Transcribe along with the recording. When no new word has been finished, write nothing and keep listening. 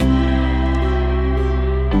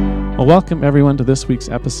Well, welcome everyone to this week's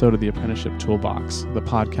episode of the Apprenticeship Toolbox, the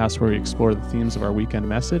podcast where we explore the themes of our weekend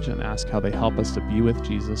message and ask how they help us to be with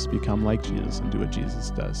Jesus, become like Jesus, and do what Jesus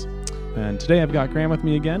does. And today I've got Graham with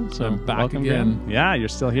me again. So I'm back welcome, again. Graham. Yeah, you're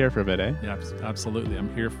still here for a bit, eh? Yeah, absolutely.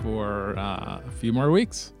 I'm here for a few more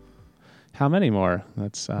weeks. How many more?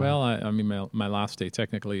 That's Well, I mean, my last day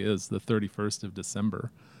technically is the 31st of December.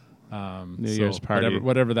 New Year's party.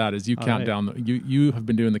 Whatever that is. You All count right. down. You have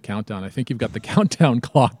been doing the countdown. I think you've got the countdown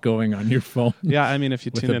clock going on your phone. Yeah, I mean, if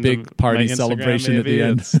you with tune a in big party celebration at the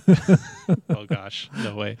end. Oh gosh,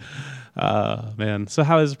 no way, man. So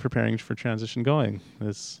how is preparing for transition going?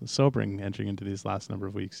 It's sobering entering into these last number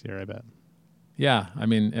of weeks here, I bet. Yeah, I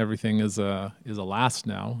mean, everything is a last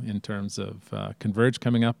now in terms of Converge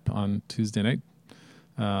coming up on Tuesday night.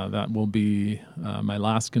 That will be my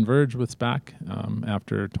last Converge with SPAC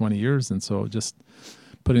after 20 years. And so just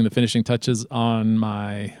putting the finishing touches on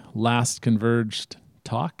my last Converged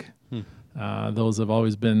talk. Those have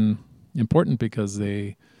always been important because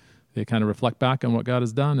they kind of reflect back on what God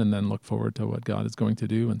has done and then look forward to what God is going to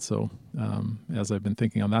do. And so as I've been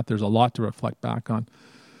thinking on that, there's a lot to reflect back on.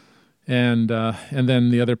 And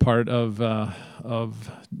then the other part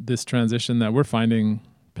of this transition that we're finding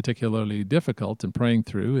particularly difficult and praying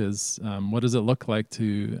through is what does it look like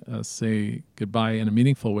to say goodbye in a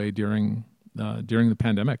meaningful way during the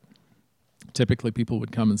pandemic. Typically, people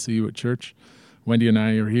would come and see you at church. Wendy and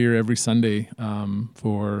I are here every Sunday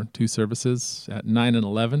for two services at 9 and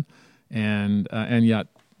 11, and yet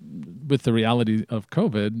with the reality of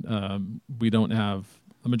COVID, we don't have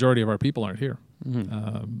the majority of our people aren't here.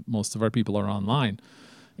 Most of our people are online.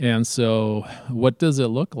 And so what does it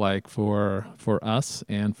look like for us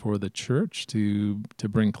and for the church to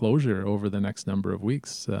bring closure over the next number of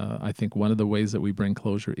weeks? I think one of the ways that we bring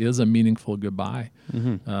closure is a meaningful goodbye,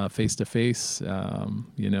 face-to-face,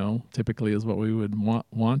 typically is what we would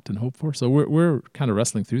want and hope for. So we're kind of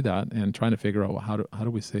wrestling through that and trying to figure out how do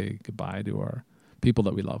we say goodbye to our people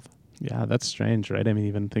that we love. Yeah, that's strange, right? I mean,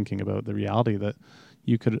 even thinking about the reality that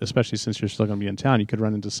you could, especially since you're still going to be in town, you could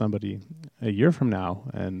run into somebody a year from now,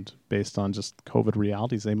 and based on just COVID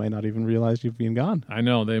realities, they might not even realize you've been gone. I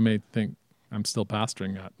know, they may think I'm still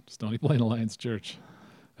pastoring at Stony Plain Alliance Church.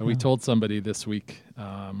 And we told somebody this week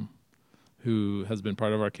who has been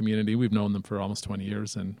part of our community. We've known them for almost 20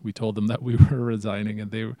 years, and we told them that we were resigning, and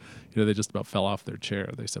they just about fell off their chair.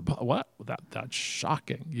 They said, "What? That's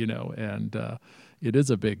shocking," and it is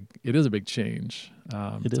a big change.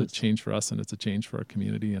 It's a change for us, and it's a change for our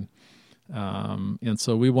community, and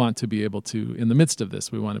so we want to be able to, in the midst of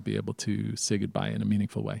this, we want to be able to say goodbye in a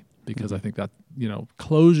meaningful way, because I think that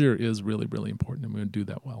closure is really, really important, and we're going to do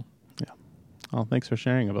that well. Yeah. Well, thanks for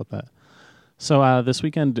sharing about that. So this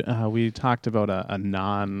weekend we talked about a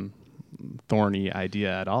non-thorny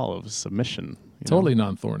idea at all of submission. Totally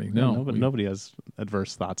non-thorny. No, nobody has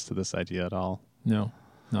adverse thoughts to this idea at all. No,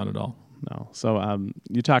 not at all. No. So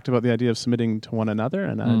you talked about the idea of submitting to one another,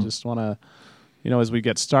 and I just want to, as we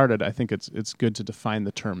get started, I think it's good to define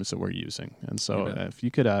the terms that we're using. And so if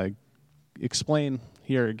you could explain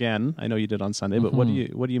here again, I know you did on Sunday, but what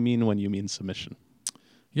do you mean when you mean submission?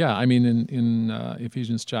 Yeah, I mean in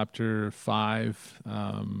Ephesians chapter 5,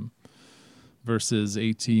 verses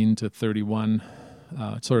 18 to 21,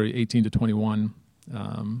 18 to 21,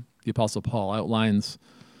 the Apostle Paul outlines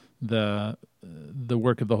the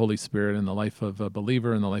work of the Holy Spirit in the life of a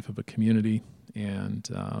believer, in the life of a community, and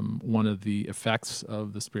one of the effects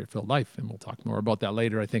of the Spirit-filled life, and we'll talk more about that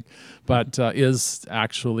later, I think, but is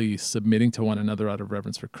actually submitting to one another out of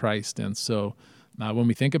reverence for Christ. And so when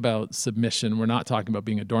we think about submission, we're not talking about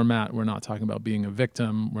being a doormat. We're not talking about being a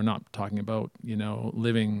victim. We're not talking about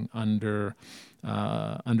living underneath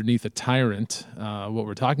a tyrant. What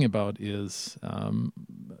we're talking about is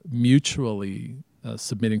mutually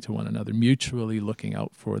submitting to one another, mutually looking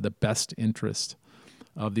out for the best interest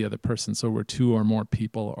of the other person. So where two or more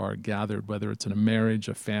people are gathered, whether it's in a marriage,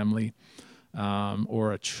 a family,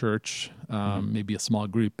 or a church, maybe a small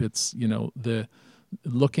group, it's the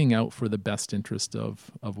looking out for the best interest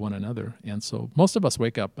of one another. And so most of us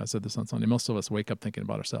wake up, I said this on Sunday, most of us wake up thinking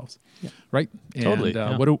about ourselves, right? And totally.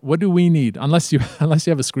 What do we need? Unless you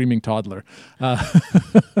have a screaming toddler.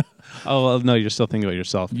 Oh, well, no, you're still thinking about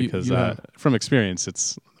yourself because from experience,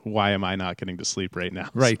 it's why am I not getting to sleep right now?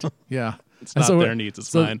 Right, yeah. It's not their needs,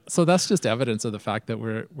 it's mine. So that's just evidence of the fact that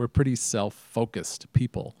we're pretty self-focused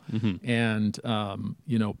people. And,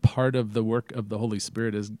 part of the work of the Holy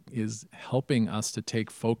Spirit is helping us to take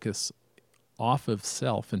focus off of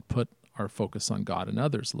self and put our focus on God and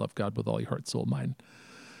others. Love God with all your heart, soul, mind,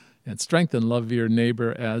 and strength, and love your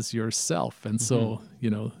neighbor as yourself. And so,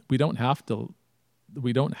 we don't have to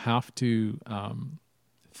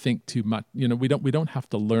think too much. We don't have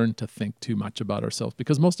to learn to think too much about ourselves,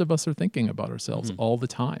 because most of us are thinking about ourselves all the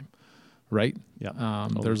time, right? Yeah.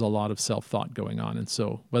 There's a lot of self-thought going on. And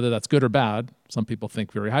so whether that's good or bad, some people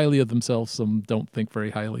think very highly of themselves, some don't think very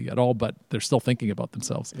highly at all, but they're still thinking about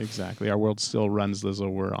themselves. Exactly. Our world still runs as though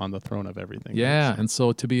we're on the throne of everything. Yeah. Right? And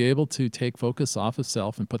so to be able to take focus off of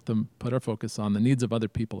self and put our focus on the needs of other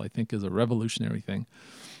people, I think is a revolutionary thing.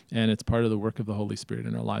 And it's part of the work of the Holy Spirit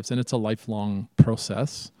in our lives. And it's a lifelong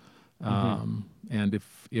process. And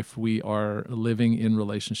if we are living in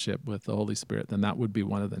relationship with the Holy Spirit, then that would be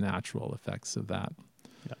one of the natural effects of that.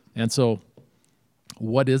 Yeah. And so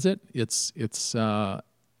what is it? It's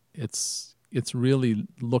really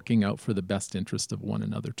looking out for the best interest of one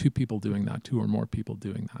another. Two people doing that, two or more people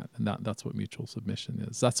doing that. And that's what mutual submission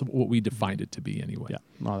is. That's what we defined it to be anyway. Yeah.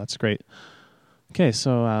 Oh, that's great. Okay.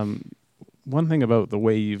 So, one thing about the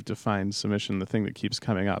way you've defined submission, the thing that keeps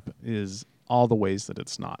coming up is all the ways that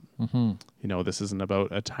it's not. This isn't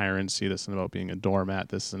about a tyrant. This isn't about being a doormat.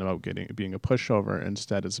 This isn't about being a pushover.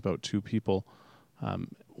 Instead, it's about two people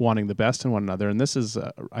wanting the best in one another. And this is,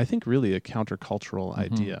 I think, really a countercultural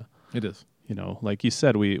idea. It is. Like you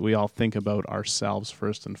said, we all think about ourselves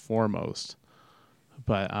first and foremost.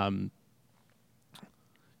 But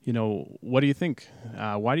what do you think?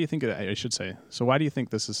 Why do you think, I should say, so why do you think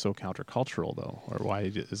this is so countercultural, though? Or why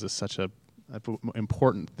is this such a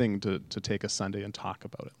important thing to take a Sunday and talk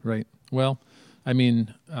about it? Right. Well, I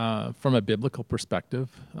mean, from a biblical perspective,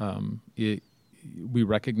 we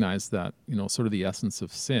recognize that, sort of the essence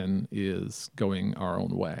of sin is going our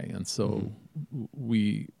own way. And so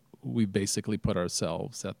we basically put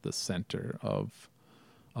ourselves at the center of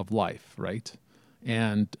life, right?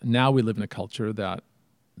 And now we live in a culture that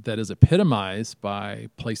is epitomized by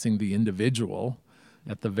placing the individual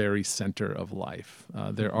at the very center of life.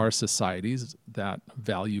 There are societies that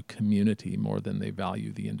value community more than they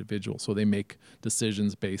value the individual. So they make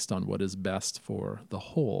decisions based on what is best for the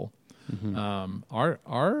whole.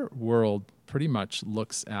 Our world pretty much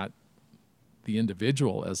looks at the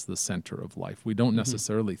individual as the center of life. We don't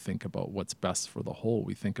necessarily think about what's best for the whole.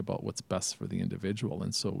 We think about what's best for the individual.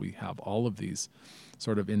 And so we have all of these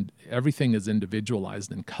sort of everything is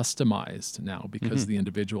individualized and customized now because the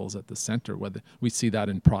individual is at the center. Whether we see that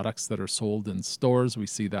in products that are sold in stores, we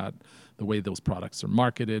see that the way those products are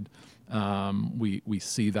marketed. We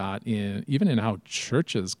see that even in how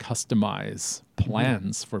churches customize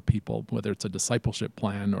plans for people, whether it's a discipleship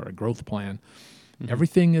plan or a growth plan.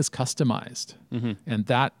 Everything is customized. And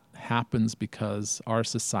that happens because our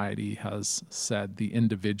society has said the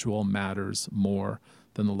individual matters more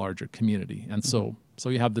than the larger community. And so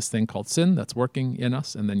you have this thing called sin that's working in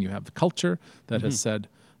us, and then you have the culture that has said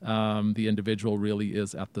the individual really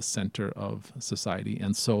is at the center of society.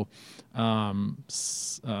 And so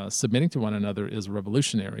submitting to one another is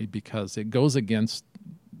revolutionary because it goes against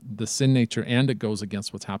the sin nature and it goes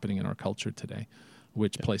against what's happening in our culture today,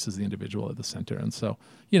 which places the individual at the center. And so,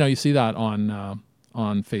 you see that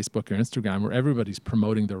on Facebook or Instagram where everybody's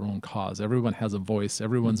promoting their own cause. Everyone has a voice.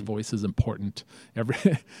 Everyone's voice is important.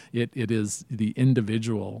 It is the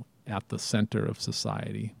individual at the center of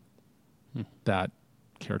society that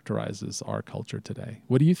characterizes our culture today.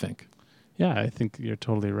 What do you think? Yeah, I think you're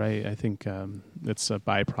totally right. I think it's a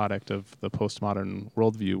byproduct of the postmodern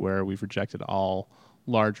worldview where we've rejected all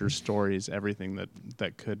larger stories, everything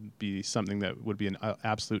that could be something that would be an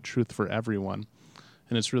absolute truth for everyone.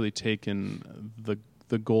 And it's really taken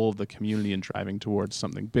the goal of the community and driving towards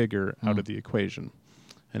something bigger out of the equation.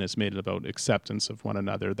 And it's made it about acceptance of one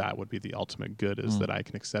another. That would be the ultimate good, is that I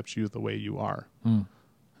can accept you the way you are.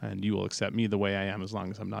 And you will accept me the way I am as long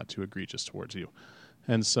as I'm not too egregious towards you.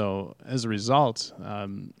 And so as a result,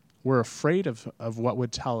 we're afraid of what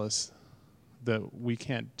would tell us that we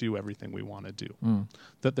can't do everything we want to do,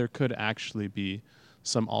 that there could actually be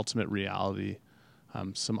some ultimate reality,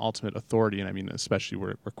 some ultimate authority. And I mean, especially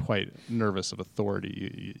we're quite nervous of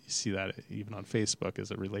authority. You see that even on Facebook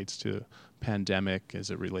as it relates to pandemic, as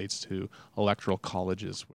it relates to electoral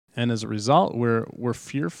colleges. And as a result, we're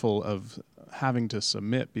fearful of having to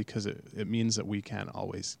submit because it means that we can't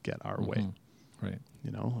always get our way. Right.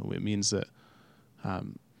 It means that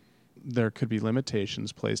there could be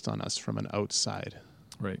limitations placed on us from an outside.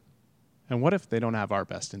 Right. And what if they don't have our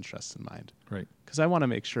best interests in mind? Right. Because I want to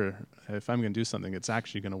make sure if I'm going to do something, it's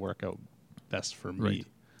actually going to work out best for me.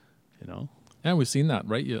 Right. And we've seen that,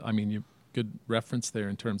 right? You good reference there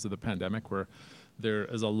in terms of the pandemic, where there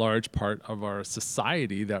is a large part of our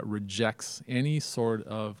society that rejects any sort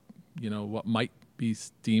of, what might be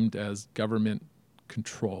deemed as government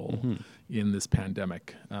control in this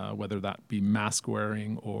pandemic, whether that be mask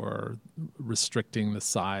wearing or restricting the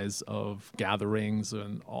size of gatherings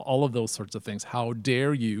and all of those sorts of things. How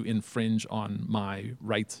dare you infringe on my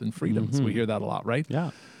rights and freedoms? We hear that a lot, right?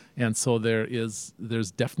 Yeah. And so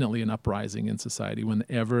there's definitely an uprising in society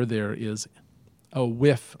whenever there is a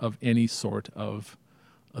whiff of any sort of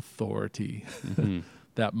authority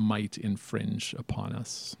that might infringe upon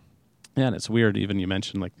us. Yeah, and it's weird, even you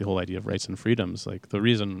mentioned like the whole idea of rights and freedoms. Like the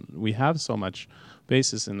reason we have so much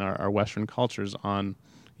basis in our Western cultures on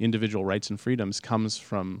individual rights and freedoms comes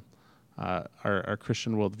from our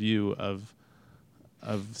Christian worldview of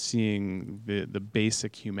seeing the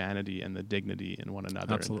basic humanity and the dignity in one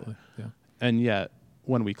another. Absolutely, yeah. And yet,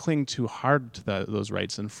 when we cling too hard to those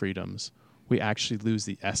rights and freedoms, we actually lose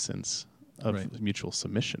the essence of mutual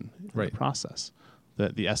submission in the process.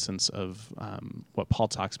 The essence of what Paul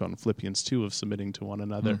talks about in Philippians 2 of submitting to one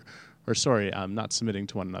another. Not submitting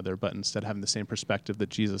to one another, but instead having the same perspective that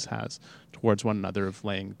Jesus has towards one another of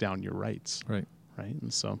laying down your rights. Right.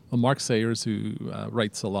 And so, Mark Sayers, who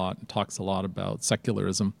writes a lot and talks a lot about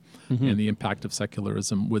secularism and the impact of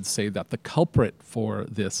secularism, would say that the culprit for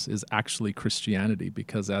this is actually Christianity,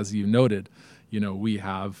 because as you noted, we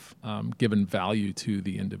have given value to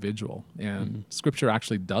the individual, and Scripture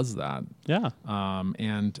actually does that. Yeah.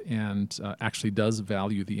 And actually does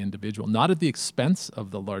value the individual, not at the expense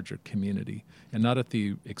of the larger community, and not at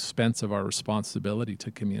the expense of our responsibility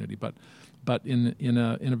to community, but in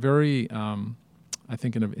a very I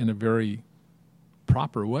think in a very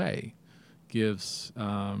proper way, gives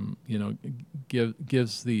the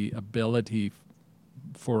ability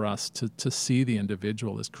for us to see the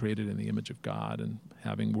individual as created in the image of God and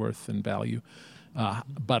having worth and value.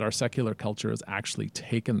 But our secular culture has actually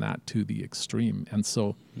taken that to the extreme. And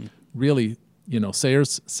so really,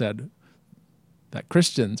 Sayers said that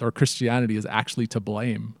Christians or Christianity is actually to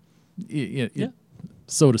blame,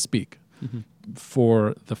 so to speak,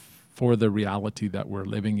 for the reality that we're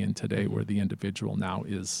living in today, where the individual now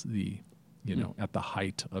is at the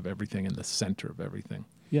height of everything and the center of everything.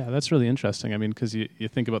 Yeah, that's really interesting. I mean, because you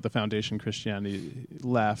think about the foundation Christianity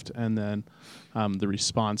left, and then the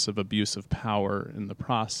response of abuse of power in the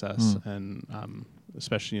process, and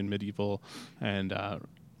especially in medieval and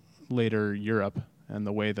later Europe, and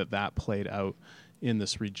the way that played out in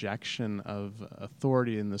this rejection of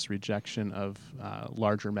authority, in this rejection of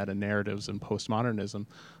larger meta-narratives and postmodernism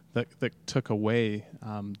that took away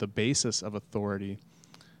the basis of authority.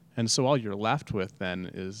 And so all you're left with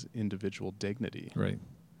then is individual dignity. Right.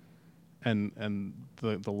 And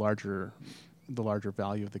the larger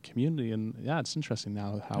value of the community. And yeah, it's interesting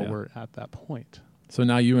now how we're at that point. So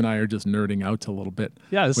now you and I are just nerding out a little bit.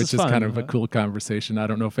 Yeah, which is fun. Kind of a cool conversation. I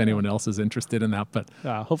don't know if anyone else is interested in that, but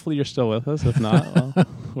hopefully you're still with us. If not, well,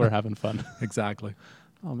 we're having fun. Exactly.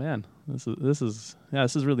 Oh man, this is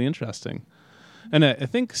really interesting. And I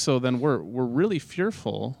think so. Then we're really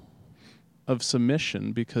fearful of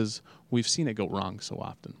submission because we've seen it go wrong so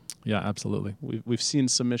often. Yeah, absolutely. We've seen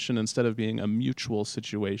submission, instead of being a mutual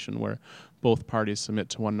situation where both parties submit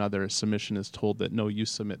to one another, submission is told that no, you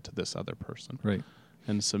submit to this other person. Right.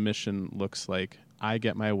 And submission looks like I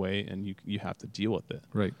get my way and you have to deal with it.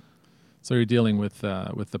 Right. So you're dealing with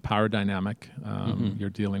the power dynamic. You're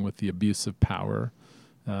dealing with the abuse of power.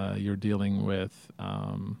 You're dealing with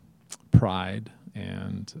pride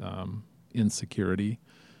and insecurity.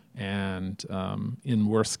 And in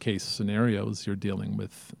worst case scenarios, you're dealing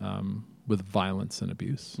with violence and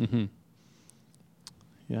abuse.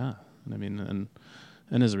 Yeah, and I mean,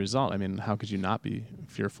 and as a result, I mean, how could you not be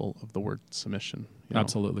fearful of the word submission?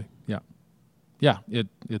 Absolutely, yeah.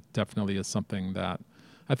 It definitely is something that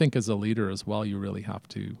I think as a leader as well, you really have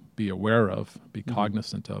to be aware of, be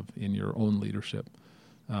cognizant of in your own leadership,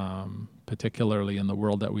 particularly in the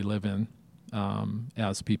world that we live in,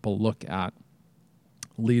 as people look at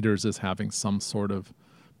leaders as having some sort of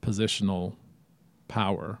positional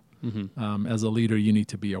power. As a leader, you need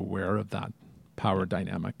to be aware of that power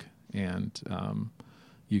dynamic, and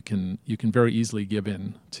you can very easily give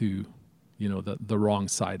in to the wrong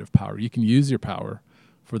side of power. You can use your power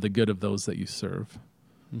for the good of those that you serve,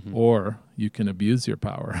 or you can abuse your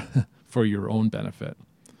power for your own benefit.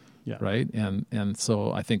 Yeah. Right. And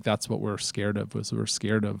so I think that's what we're scared of. We're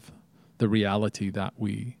scared of the reality that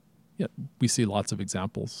we see lots of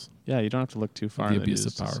examples. Yeah, you don't have to look too far. The abuse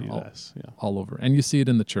of power all over. And you see it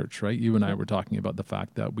in the church, right? You and I were talking about the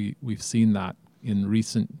fact that we've seen that in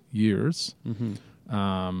recent years.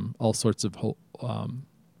 All sorts of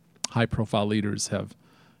high-profile leaders have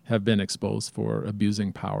have been exposed for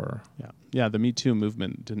abusing power. Yeah. The Me Too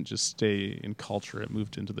movement didn't just stay in culture; it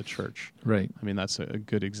moved into the church. Right. I mean, that's a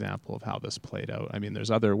good example of how this played out. I mean,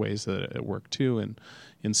 there's other ways that it worked too,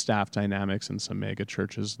 in staff dynamics in some mega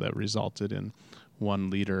churches that resulted in one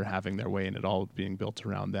leader having their way and it all being built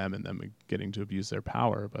around them and them getting to abuse their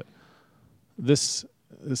power. But this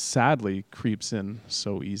sadly creeps in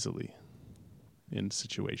so easily in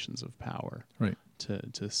situations of power. Right.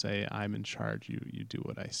 To say, I'm in charge, you do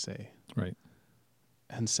what I say. Right.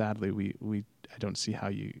 And sadly, I don't see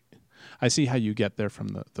how I see how you get there from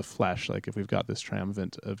the flesh. Like if we've got this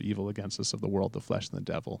triumvirate of evil against us, of the world, the flesh, and the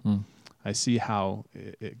devil. I see how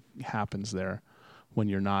it happens there when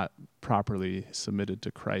you're not properly submitted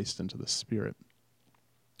to Christ and to the Spirit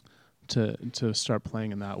to start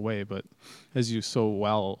playing in that way. But as you so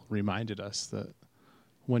well reminded us, that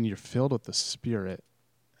when you're filled with the Spirit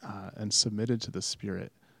and submitted to the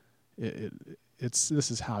Spirit, this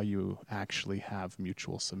is how you actually have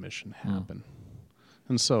mutual submission happen.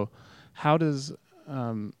 And so how does,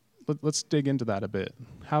 let's dig into that a bit.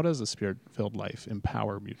 How does a Spirit-filled life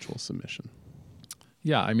empower mutual submission?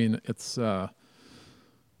 Yeah, I mean, it's in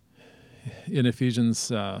Ephesians,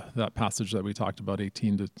 that passage that we talked about,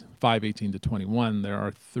 18 to 21, there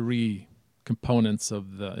are three components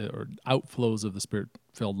of or outflows of the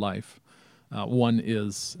Spirit-filled life. One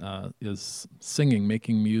is singing,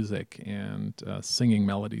 making music, and singing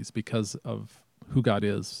melodies because of who God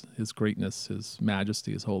is, His greatness, His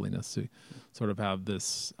majesty, His holiness. To sort of have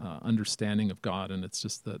this understanding of God, and it's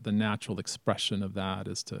just the natural expression of that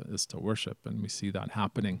is to worship, and we see that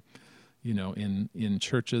happening, in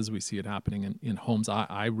churches. We see it happening in homes.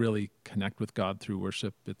 I really connect with God through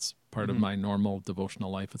worship. It's part of my normal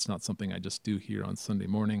devotional life. It's not something I just do here on Sunday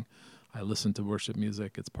morning. I listen to worship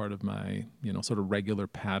music. It's part of my, sort of regular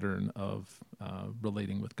pattern of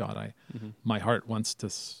relating with God. My heart wants to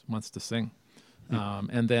sing,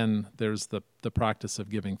 and then there's the practice of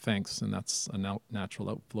giving thanks, and that's a natural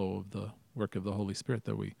outflow of the work of the Holy Spirit.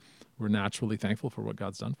 That we're naturally thankful for what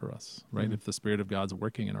God's done for us, right? If the Spirit of God's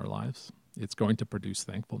working in our lives, it's going to produce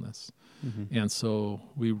thankfulness, and so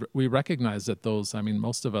we recognize that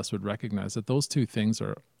most of us would recognize that those two things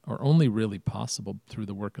are only really possible through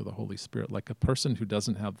the work of the Holy Spirit. Like a person who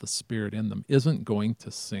doesn't have the Spirit in them isn't going to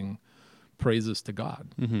sing praises to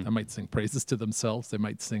God. They might sing praises to themselves. They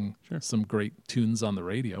might sing some great tunes on the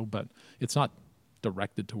radio, but it's not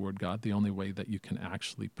directed toward God. The only way that you can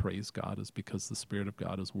actually praise God is because the Spirit of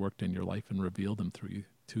God has worked in your life and revealed Him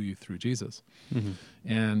to you through Jesus.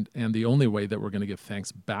 And the only way that we're going to give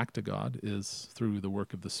thanks back to God is through the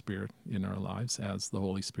work of the Spirit in our lives, as the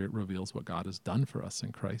Holy Spirit reveals what God has done for us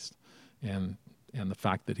in Christ, and the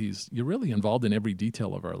fact that you're really involved in every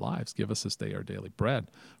detail of our lives. Give us this day our daily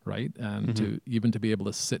bread, right? And to be able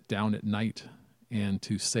to sit down at night and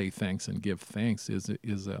to say thanks and give thanks is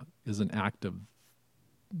an act of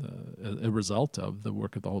a result of the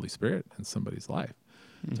work of the Holy Spirit in somebody's life.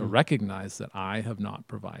 To recognize that I have not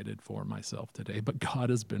provided for myself today, but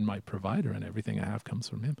God has been my provider, and everything I have comes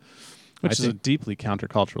from Him. Which is a deeply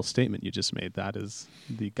countercultural statement you just made. That is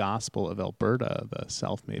the gospel of Alberta, the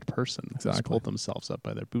self-made person who's pulled themselves up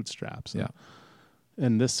by their bootstraps.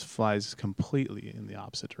 And this flies completely in the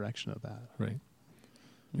opposite direction of that. Right.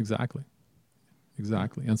 Exactly.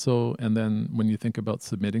 And then when you think about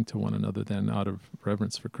submitting to one another, then out of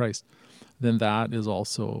reverence for Christ, then that is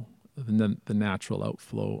also the natural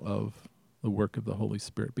outflow of the work of the Holy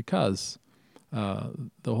Spirit, because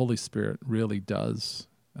the Holy Spirit really does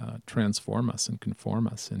transform us and conform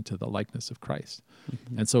us into the likeness of Christ.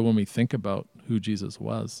 And so when we think about who Jesus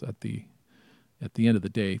was at the end of the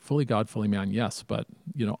day, fully God, fully man, yes, but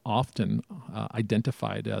often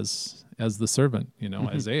identified as the servant.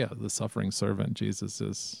 Isaiah, the suffering servant. Jesus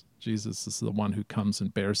is the one who comes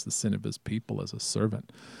and bears the sin of His people as a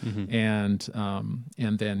servant, and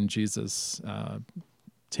then Jesus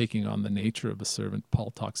taking on the nature of a servant.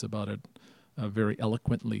 Paul talks about it very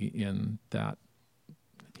eloquently in that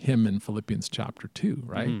hymn in Philippians chapter 2,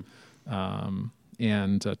 right?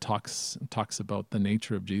 And talks about the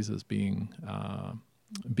nature of Jesus being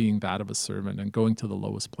that of a servant and going to the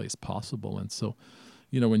lowest place possible. And so,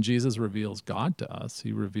 when Jesus reveals God to us,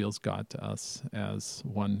 He reveals God to us as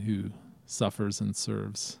one who suffers and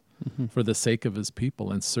serves for the sake of His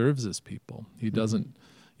people and serves His people. He doesn't,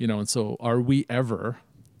 and so are we ever,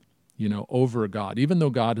 over God, even though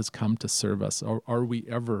God has come to serve us,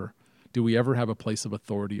 do we ever have a place of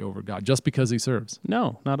authority over God just because He serves?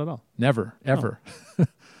 No, not at all. Never, ever. No.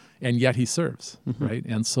 And yet He serves, right?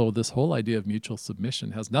 And so this whole idea of mutual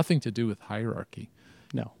submission has nothing to do with hierarchy.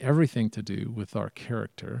 No. Everything to do with our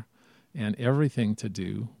character, and everything to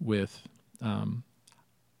do with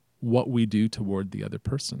what we do toward the other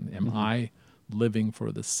person. Am Mm-hmm. I living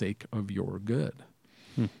for the sake of your good?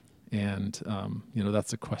 And,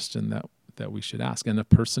 that's a question that we should ask. And a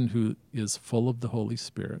person who is full of the Holy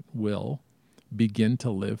Spirit will begin to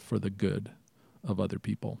live for the good of other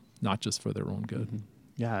people, not just for their own good. Mm-hmm.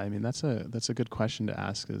 Yeah, I mean, that's a good question to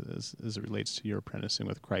ask as it relates to your apprenticing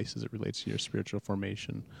with Christ, as it relates to your spiritual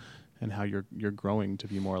formation and how you're growing to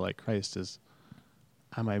be more like Christ.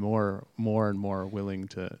 Am I more and more willing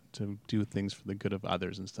to do things for the good of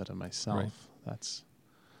others instead of myself? Right.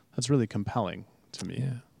 That's really compelling to me.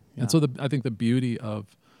 Yeah. And so I think the beauty of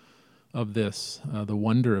this, the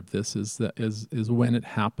wonder of this is when it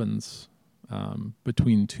happens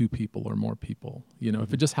between two people or more people.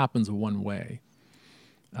 If it just happens one way,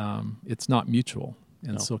 it's not mutual.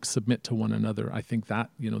 And so submit to one another. I think that,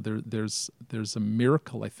 there's a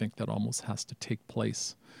miracle, I think, that almost has to take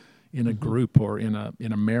place in a group or in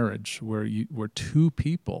a marriage where two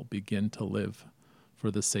people begin to live for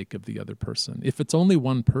the sake of the other person. If it's only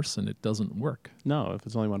one person, it doesn't work. No, if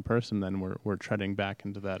it's only one person, then we're treading back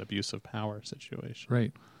into that abuse of power situation.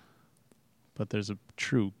 Right. But there's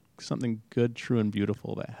something good, true, and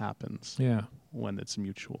beautiful that happens. Yeah. When it's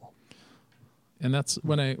mutual. And that's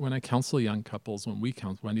when I counsel young couples,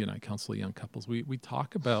 Wendy and I counsel young couples, we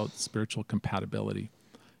talk about spiritual compatibility.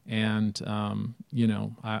 And,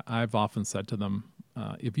 I've often said to them,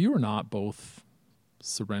 if you are not both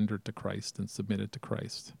surrendered to Christ and submitted to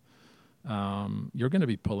Christ, you're going to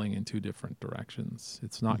be pulling in two different directions.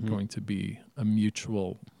 It's not going to be a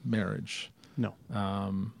mutual marriage. No.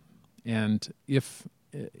 And if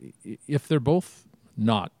they're both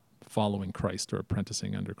not following Christ or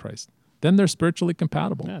apprenticing under Christ, then they're spiritually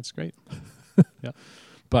compatible. Yeah, it's great. Yeah.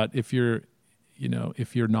 But if you're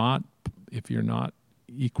not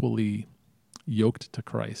equally yoked to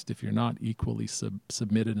Christ, if you're not equally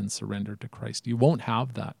submitted and surrendered to Christ, you won't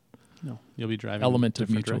have that. No, you'll be driving element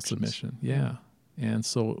of mutual directions. Submission. Yeah. And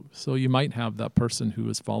so you might have that person who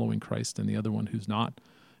is following Christ and the other one who's not,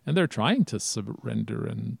 and they're trying to surrender.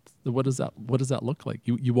 And what does that look like?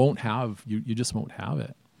 You won't have, you just won't have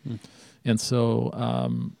it. And so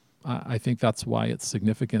I think that's why it's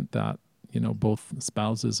significant that, both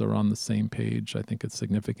spouses are on the same page. I think it's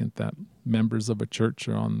significant that members of a church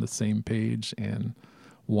are on the same page and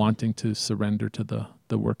wanting to surrender to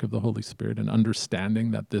the work of the Holy Spirit and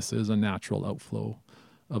understanding that this is a natural outflow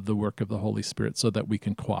of the work of the Holy Spirit so that we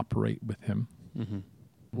can cooperate with Him. Mm-hmm.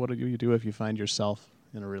 What do you do if you find yourself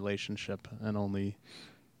in a relationship and only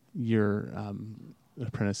you're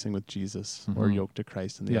apprenticing with Jesus or yoked to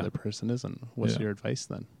Christ and the other person isn't? What's your advice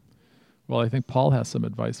then? Well, I think Paul has some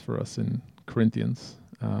advice for us in Corinthians.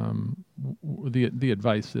 The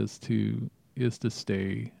advice is to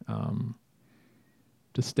stay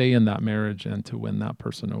in that marriage and to win that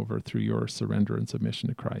person over through your surrender and submission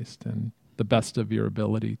to Christ, and the best of your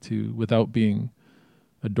ability to, without being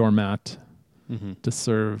a doormat, to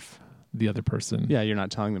serve the other person. Yeah, you're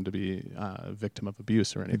not telling them to be a victim of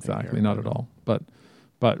abuse or anything. Exactly, not at all. But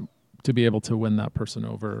to be able to win that person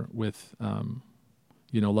over with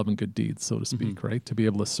love and good deeds, so to speak, right? To be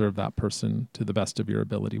able to serve that person to the best of your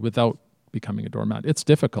ability without becoming a doormat. It's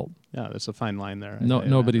difficult. Yeah, there's a fine line there.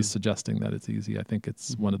 Nobody's suggesting that it's easy. I think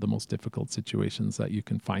it's one of the most difficult situations that you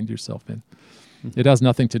can find yourself in. It has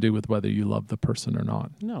nothing to do with whether you love the person or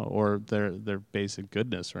not. No, or their basic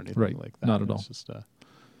goodness or anything like that. Not at all. It's just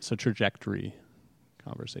it's a trajectory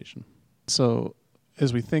conversation. So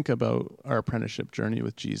as we think about our apprenticeship journey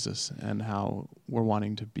with Jesus and how we're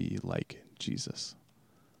wanting to be like Jesus,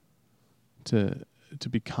 to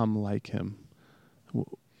become like Him,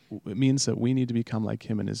 it means that we need to become like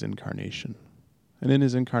Him in His incarnation. And in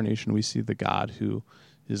His incarnation, we see the God who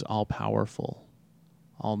is all-powerful,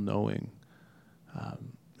 all-knowing,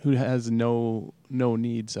 who has no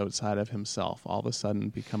needs outside of Himself, all of a sudden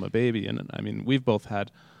become a baby. And I mean, we've both had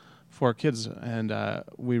 4 kids, and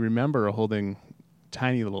we remember holding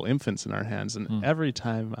tiny little infants in our hands. And every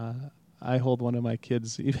time I hold one of my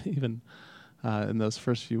kids, even in those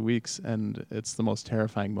first few weeks, and it's the most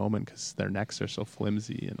terrifying moment because their necks are so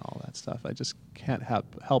flimsy and all that stuff. I just can't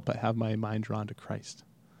help but have my mind drawn to Christ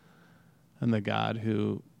and the God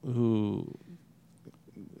who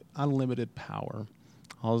unlimited power,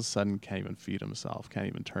 all of a sudden can't even feed Himself, can't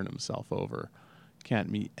even turn Himself over,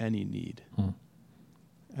 can't meet any need.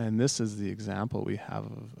 And this is the example we have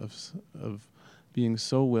of being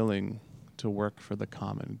so willing to work for the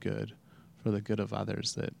common good, for the good of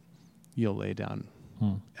others, that you'll lay down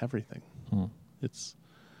everything.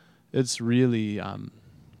 It's really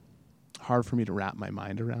hard for me to wrap my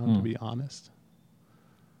mind around, to be honest,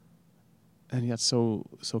 and yet so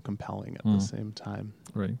compelling at the same time.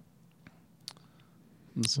 Right.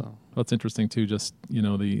 And so it's interesting too, just,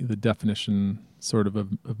 the definition sort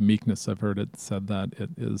of meekness. I've heard it said that it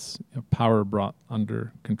is power brought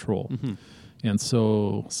under control. Mm-hmm. And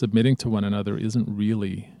so submitting to one another isn't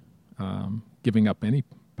really giving up any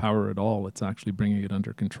power at all. It's actually bringing it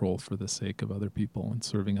under control for the sake of other people and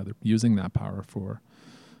using that power for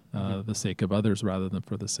the sake of others rather than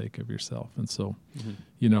for the sake of yourself. And so,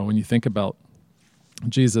 when you think about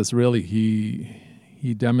Jesus, really,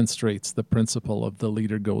 he demonstrates the principle of the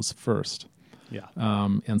leader goes first. Yeah.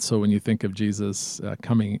 And so when you think of Jesus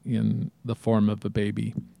coming in the form of a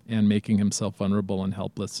baby and making himself vulnerable and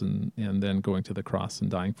helpless and then going to the cross and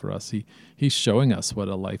dying for us, he's showing us what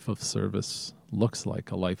a life of service looks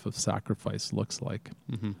like, a life of sacrifice looks like,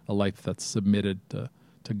 a life that's submitted to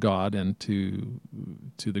God and to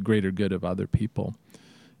the greater good of other people.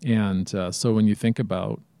 And so when you think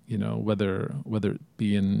about, whether it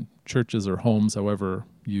be in churches or homes, however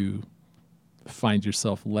you find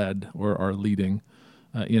yourself led or are leading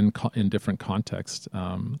in different contexts,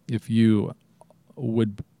 if you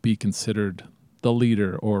would be considered the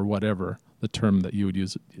leader or whatever the term that you would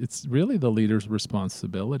use, it's really the leader's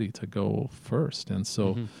responsibility to go first. And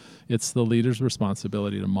so it's the leader's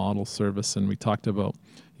responsibility to model service. And we talked about,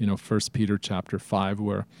 1 Peter chapter 5,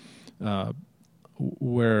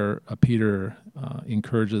 where Peter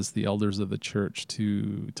encourages the elders of the church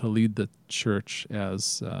to lead the church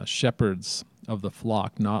as shepherds of the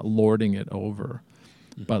flock, not lording it over,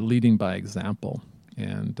 but leading by example.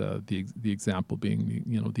 And the example being,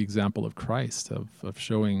 the example of Christ, of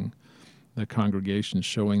showing the congregation,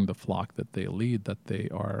 showing the flock that they lead, that they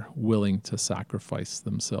are willing to sacrifice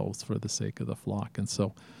themselves for the sake of the flock. And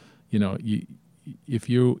so, if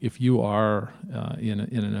you are in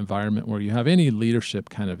an environment where you have any leadership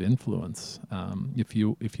kind of influence, if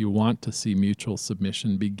you want to see mutual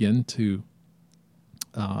submission begin to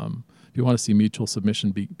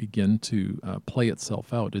play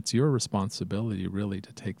itself out, it's your responsibility really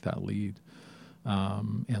to take that lead.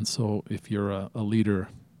 And so if you're a leader,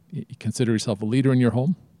 you consider yourself a leader in your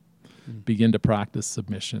home, begin to practice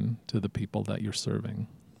submission to the people that you're serving.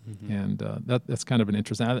 And that's kind of an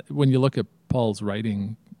interesting. When you look at Paul's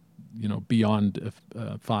writing, beyond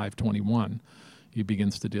 5:21, he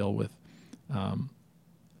begins to deal with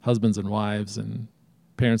husbands and wives and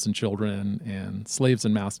parents and children and slaves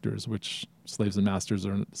and masters, which slaves and masters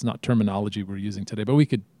it's not terminology we're using today, but we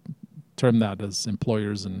could term that as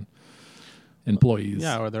employers and employees.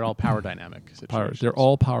 Yeah, or they're all power dynamic situations. They're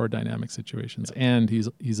all power dynamic situations. Yep. And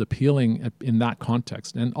he's appealing in that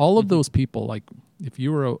context. And all of those people, like if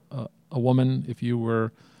you were a woman, if you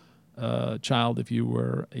were a child, if you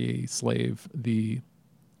were a slave, the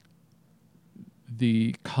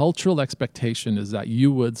cultural expectation is that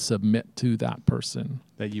you would submit to that person.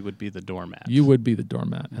 That you would be the doormat. You would be the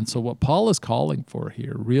doormat. And so what Paul is calling for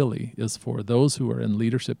here really is for those who are in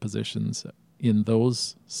leadership positions in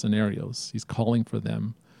those scenarios. He's calling for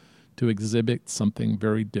them to exhibit something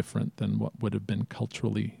very different than what would have been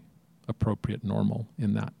culturally appropriate, normal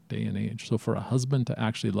in that day and age. So for a husband to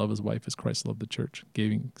actually love his wife as Christ loved the church,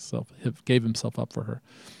 gave himself up for her,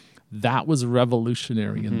 that was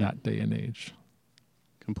revolutionary in that day and age.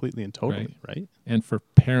 Completely and totally, right? And for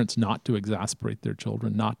parents not to exasperate their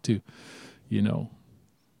children, not to,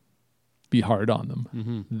 be hard on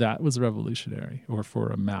them. That was revolutionary. Or for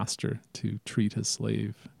a master to treat his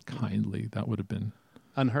slave kindly, that would have been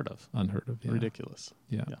unheard of. Yeah. Ridiculous.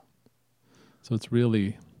 Yeah. So it's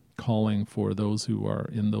really calling for those who are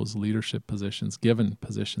in those leadership positions, given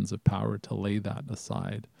positions of power, to lay that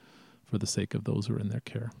aside for the sake of those who are in their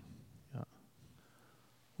care. Yeah.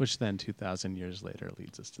 Which then 2,000 years later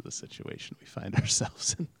leads us to the situation we find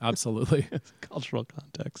ourselves in. Absolutely. Cultural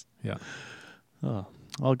context. Yeah. Oh,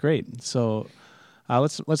 well, great. So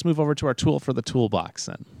let's move over to our tool for the toolbox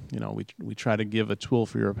then. We try to give a tool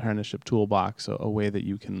for your apprenticeship toolbox, a way that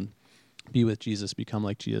you can be with Jesus, become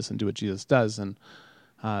like Jesus, and do what Jesus does. And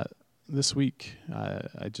this week,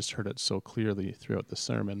 I just heard it so clearly throughout the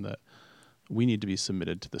sermon that we need to be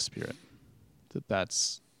submitted to the Spirit.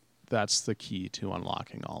 That's the key to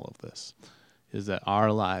unlocking all of this, is that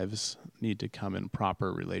our lives need to come in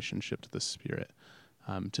proper relationship to the Spirit,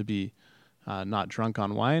 to be not drunk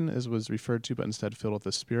on wine, as was referred to, but instead filled with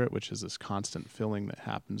the Spirit, which is this constant filling that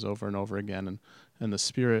happens over and over again. And the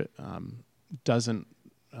Spirit doesn't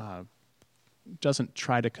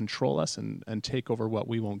try to control us and take over what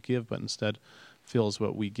we won't give, but instead fills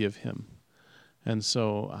what we give Him. And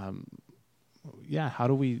so, how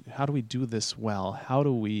do we do this well? How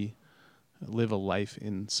do we live a life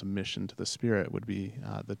in submission to the Spirit would be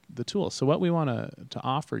the tool. So what we want to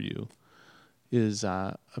offer you is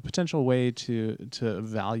a potential way to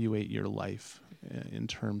evaluate your life in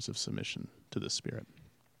terms of submission to the Spirit.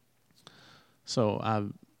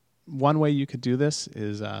 So one way you could do this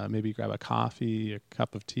is maybe grab a coffee, a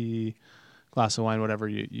cup of tea, glass of wine, whatever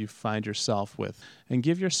you find yourself with, and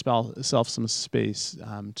give yourself some space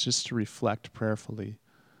just to reflect prayerfully,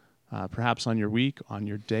 perhaps on your week, on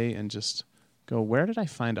your day, and just go, where did I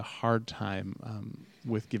find a hard time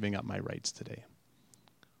with giving up my rights today?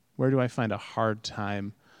 Where do I find a hard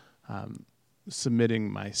time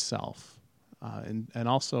submitting myself? And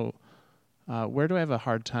also, where do I have a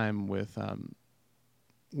hard time with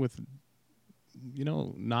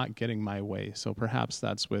not getting my way? So perhaps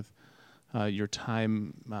that's with your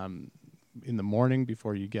time in the morning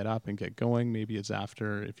before you get up and get going. Maybe it's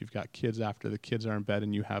after, if you've got kids, after the kids are in bed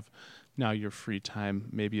and you have now your free time.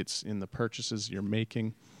 Maybe it's in the purchases you're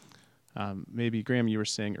making. Maybe, Graham, you were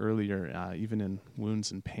saying earlier, even in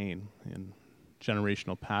wounds and pain, in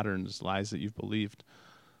generational patterns, lies that you've believed,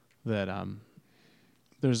 that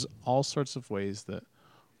there's all sorts of ways that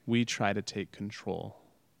we try to take control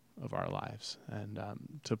of our lives and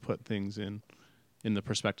to put things in the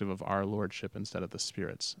perspective of our lordship instead of the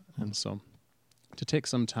Spirit's. Mm-hmm. And so to take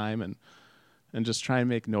some time and just try and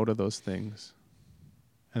make note of those things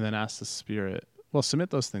and then ask the Spirit,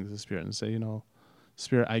 submit those things to the Spirit and say,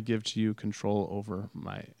 Spirit, I give to you control over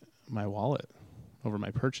my wallet, over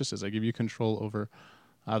my purchases. I give you control over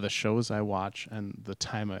the shows I watch and the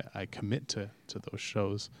time I commit to those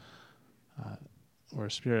shows. Or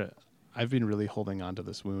Spirit, I've been really holding on to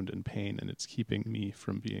this wound and pain, and it's keeping me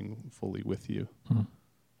from being fully with you. Mm-hmm.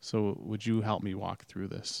 So would you help me walk through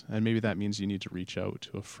this? And maybe that means you need to reach out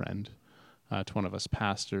to a friend, to one of us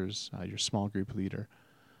pastors, your small group leader,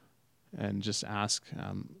 and just ask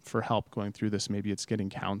for help going through this. Maybe it's getting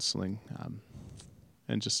counseling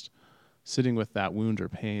and just sitting with that wound or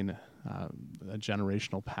pain, a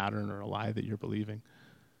generational pattern or a lie that you're believing,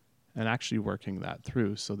 and actually working that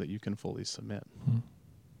through so that you can fully submit. Mm-hmm.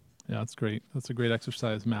 Yeah, that's great. That's a great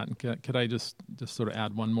exercise, Matt. And could I just sort of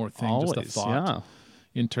add one more thing, Always, just a thought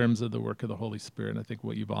in terms of the work of the Holy Spirit? I think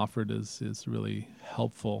what you've offered is really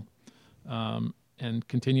helpful, and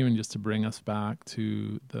continuing just to bring us back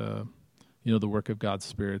to the work of God's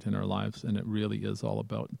Spirit in our lives. And it really is all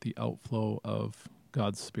about the outflow of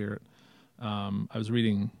God's Spirit. I was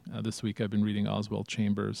reading this week, I've been reading Oswald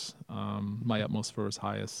Chambers, My Utmost for His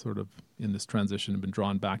Highest, sort of in this transition, and been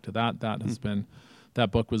drawn back to that. That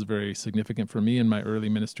book was very significant for me in my early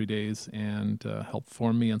ministry days and helped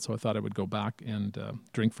form me. And so I thought I would go back and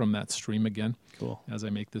drink from that stream again. Cool. As I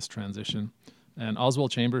make this transition. And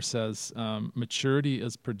Oswald Chambers says, maturity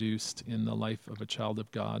is produced in the life of a child of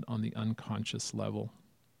God on the unconscious level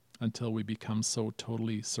until we become so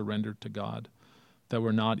totally surrendered to God that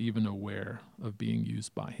we're not even aware of being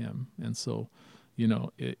used by Him. And so,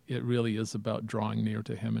 it really is about drawing near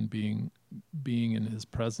to Him and being in His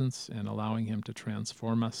presence and allowing Him to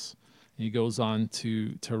transform us. And he goes on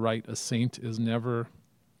to write, a saint is never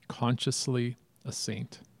consciously a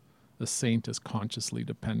saint. A saint is consciously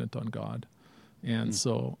dependent on God. And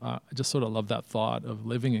so I just sort of love that thought of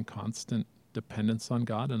living in constant dependence on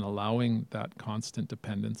God and allowing that constant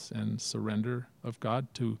dependence and surrender of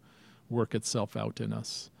God to work itself out in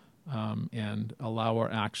us, and allow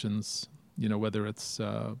our actions, whether it's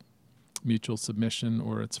mutual submission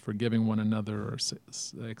or it's forgiving one another or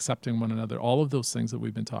accepting one another, all of those things that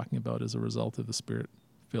we've been talking about as a result of the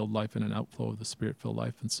Spirit-filled life and an outflow of the Spirit-filled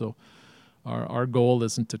life. And so our goal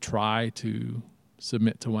isn't to try to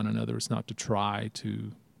submit to one another. It's not to try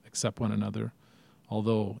to accept one another,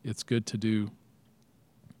 although it's good to do.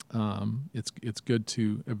 It's good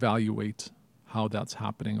to evaluate how that's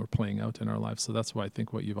happening or playing out in our lives. So that's why I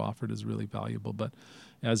think what you've offered is really valuable. But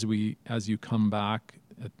as you come back,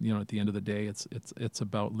 at the end of the day, it's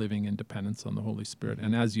about living in dependence on the Holy Spirit.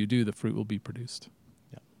 And as you do, the fruit will be produced.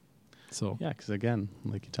 Yeah. So yeah, because again,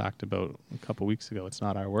 like you talked about a couple weeks ago, it's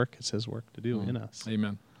not our work; it's His work to do in us.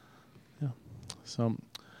 Amen. Yeah. So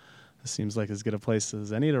this seems like as good a place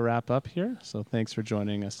as any to wrap up here. So thanks for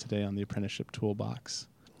joining us today on the Apprenticeship Toolbox.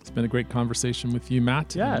 It's been a great conversation with you,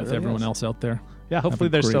 Matt, and with everyone else out there. Yeah, hopefully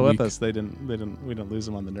they're still with us. We didn't lose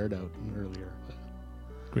them on the nerd out earlier. But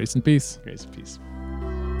grace and peace. Grace and peace.